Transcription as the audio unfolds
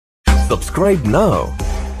Subscribe now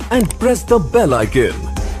and press the bell icon.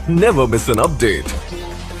 Never miss an update.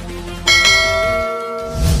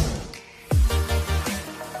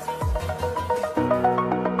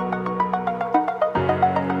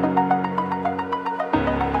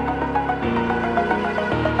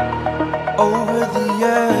 Over the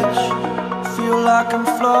edge, feel like I'm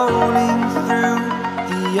floating through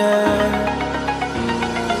the air.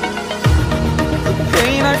 The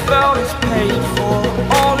pain I felt is paid for,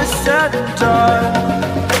 all is said and done.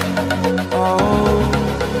 Oh,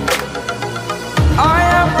 I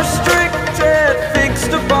am restricted,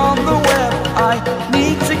 fixed upon the web. I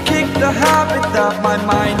need to kick the habit that my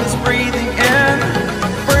mind is breathing in.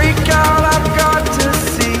 Break out, I've got to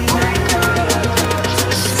see.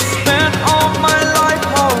 Spent all my life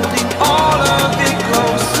holding all of it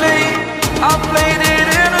closely. I played it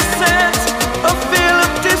innocent, a feel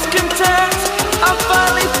of discontent. I'm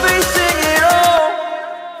finally facing it all,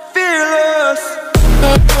 fearless.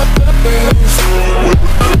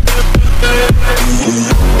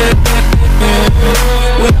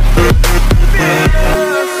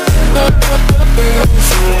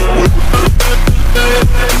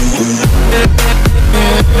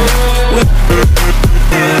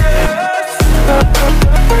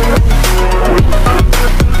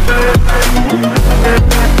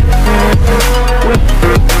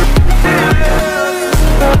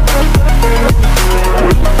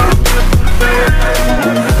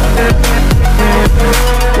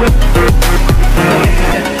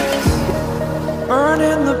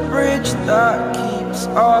 Burning the bridge that keeps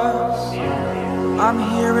us. I'm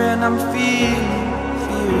here and I'm feeling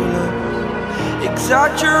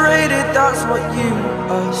exaggerated, that's what you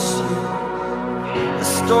assume. The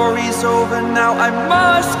story's over now, I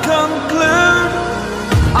must conclude.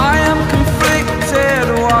 I am conflicted,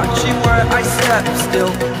 watching where I step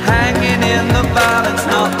still, hanging in the balance.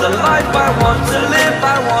 Not the life I want to live,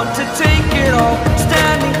 I want to take it all.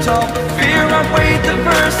 Standing tall, fear outweighed the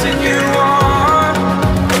person you are.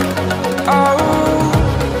 Oh,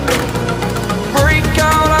 break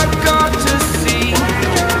out, I've got to see.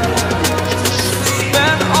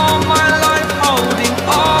 Spent all my life holding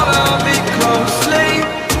all of it closely.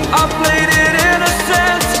 I played it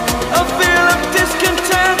innocent, a feel of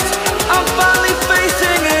discontent. I'm finally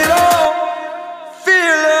facing it all,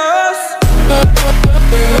 fearless.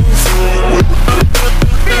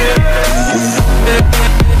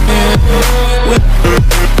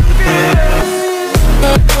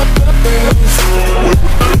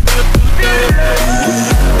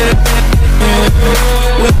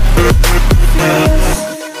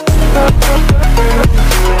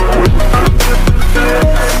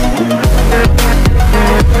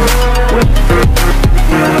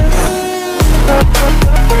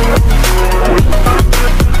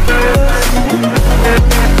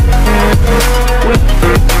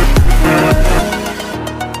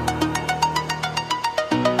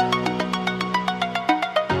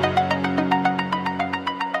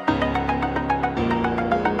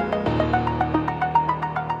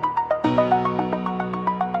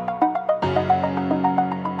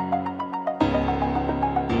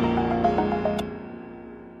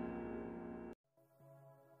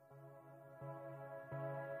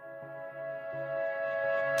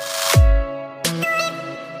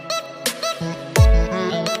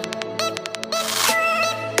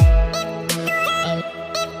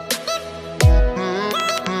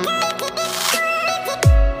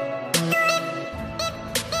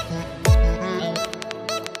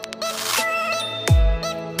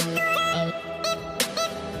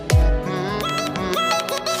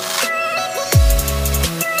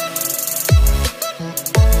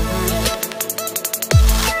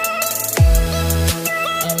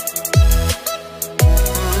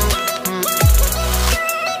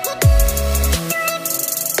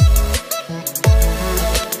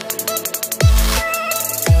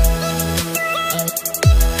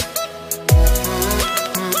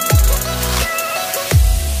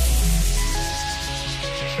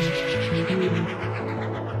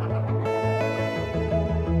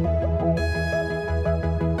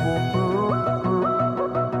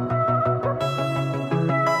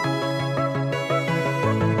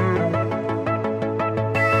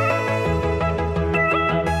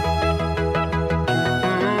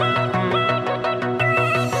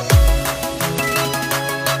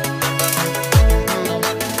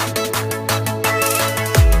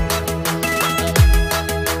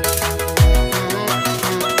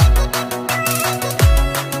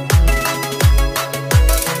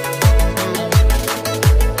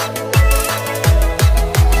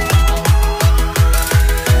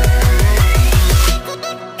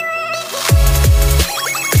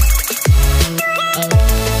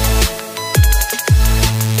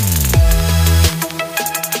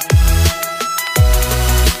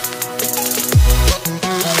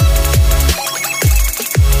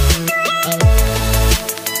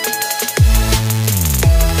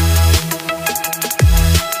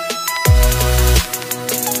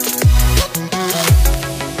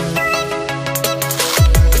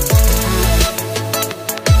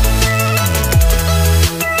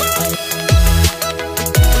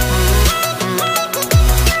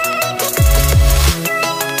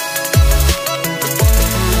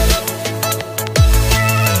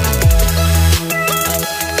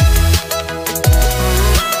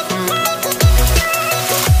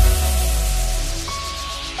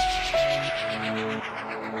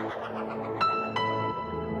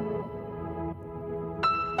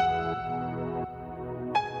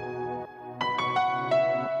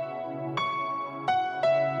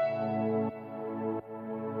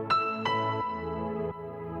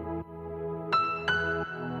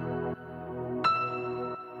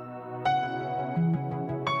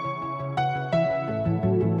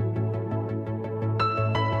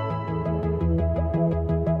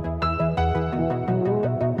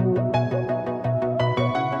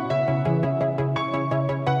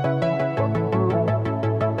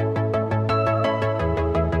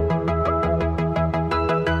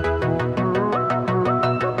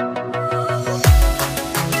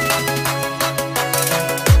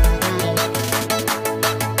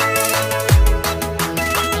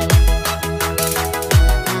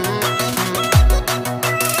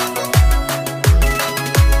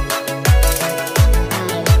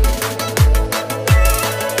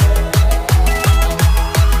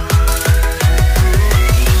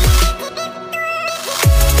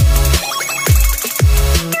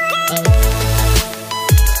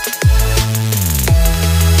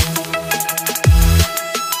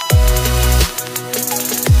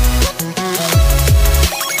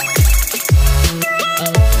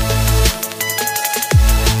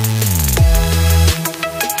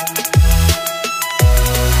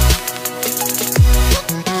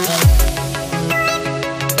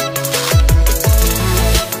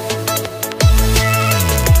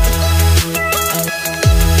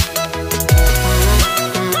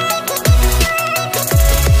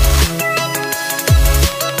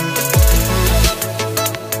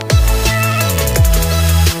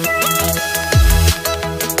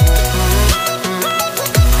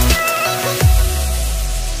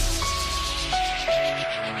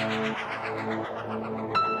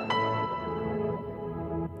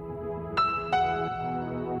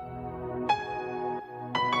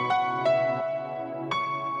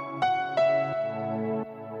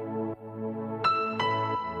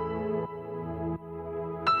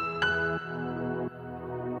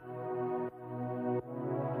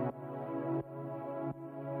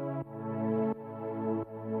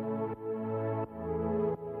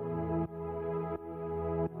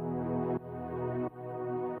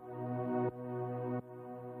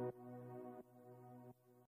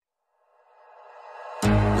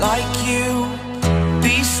 like you,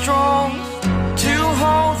 be strong to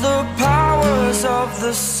hold the powers of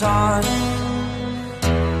the sun.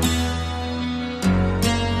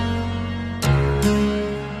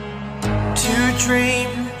 To dream,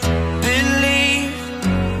 believe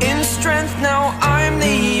in strength. Now I'm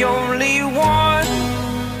the only one,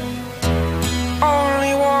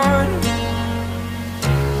 only one.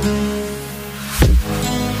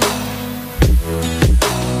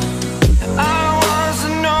 I was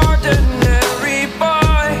an ordinary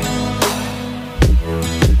boy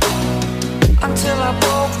until I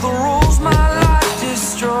broke the rules. My life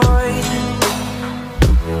destroyed,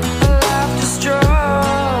 a life destroyed.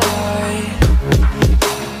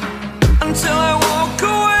 Until I walk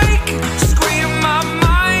awake, scream my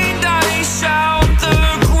mind, I shout, the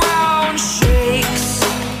ground shakes.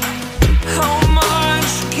 How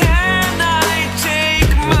much can I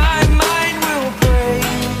take? My mind will break.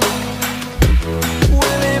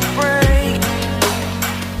 Will it break?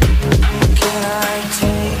 Can I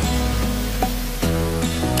take?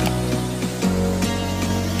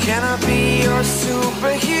 Can I be your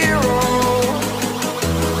superhero?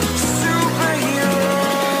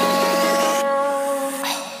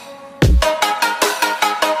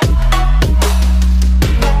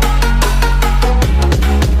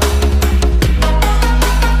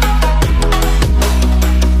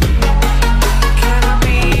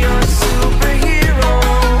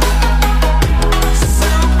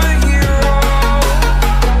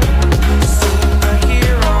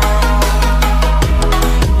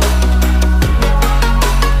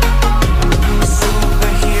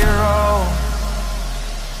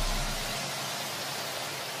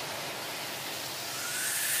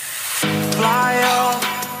 Fly all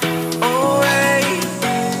away.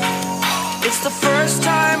 It's the first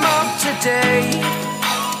time of today.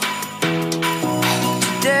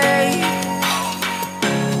 Today.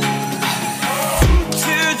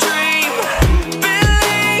 To dream,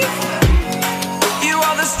 believe. You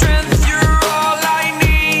are the strength, you're all I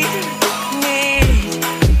need.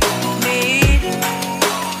 Need.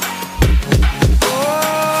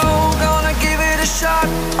 Oh, gonna give it a shot.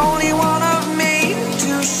 Only one of me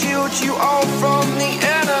to shield you all from the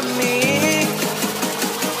enemy.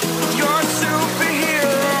 You're a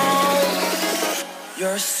superhero.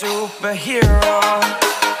 You're a superhero.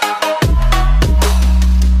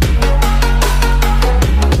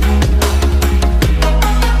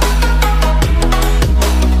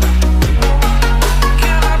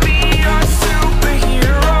 Can I be your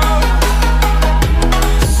superhero?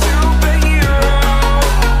 Superhero.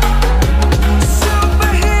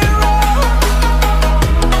 Superhero.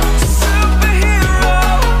 Superhero.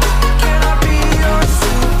 Can I be your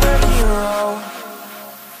superhero?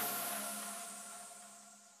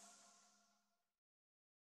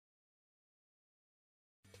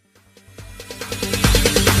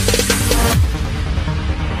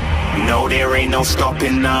 No, there ain't no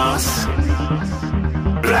stopping us.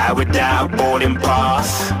 Fly without boarding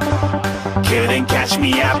pass. Couldn't catch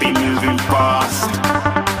me, I be moving fast.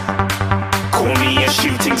 Call me a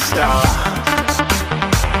shooting star.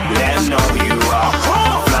 Let 'em know who you are.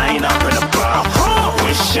 Flying up in a bar.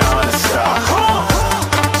 Wish on a star.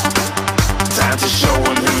 Time to show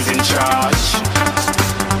 'em who's in charge.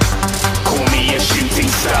 Call me a shooting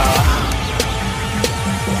star.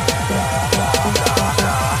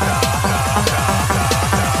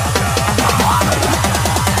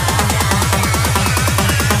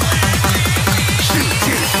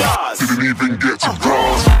 Didn't even get to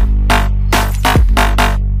cross.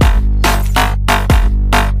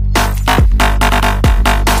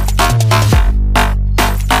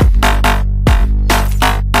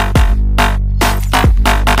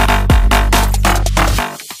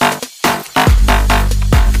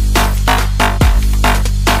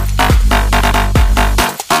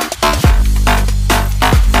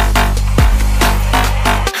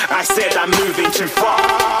 I said I'm moving too far.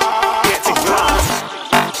 Get to glass.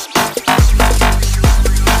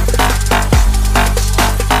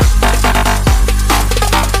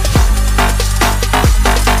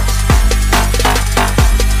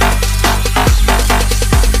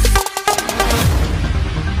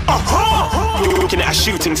 Looking at a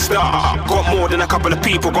shooting star. Got more than a couple of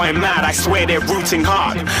people going mad, I swear they're rooting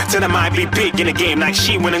hard. Tell them I be big in the game like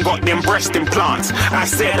she went and got them breast implants. I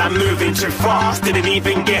said I'm moving too fast, didn't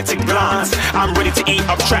even get to glance. I'm ready to eat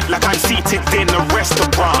up track like I'm seated in a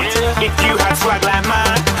restaurant. If you had swag like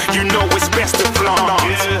mine, you know it's best to flaunt.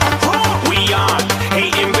 We aren't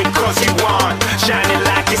hating because you aren't shining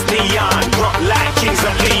like it's neon, rock like kings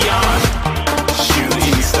of Leon.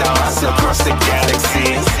 Shooting stars across the galaxy.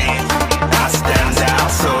 I stand out,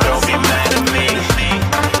 so don't be mad at me.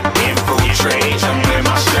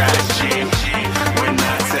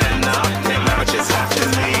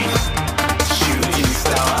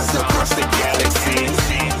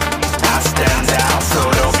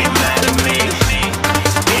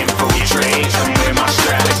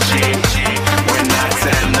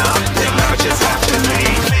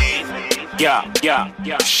 shooting.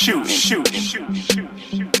 Yeah, shooting.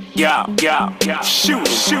 Yeah,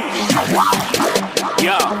 shooting.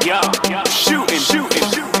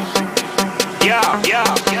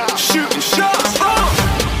 Yeah, shooting shots.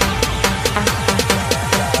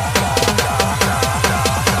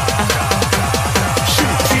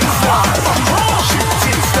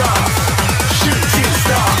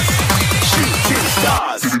 Shooting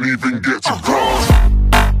stars. Didn't even get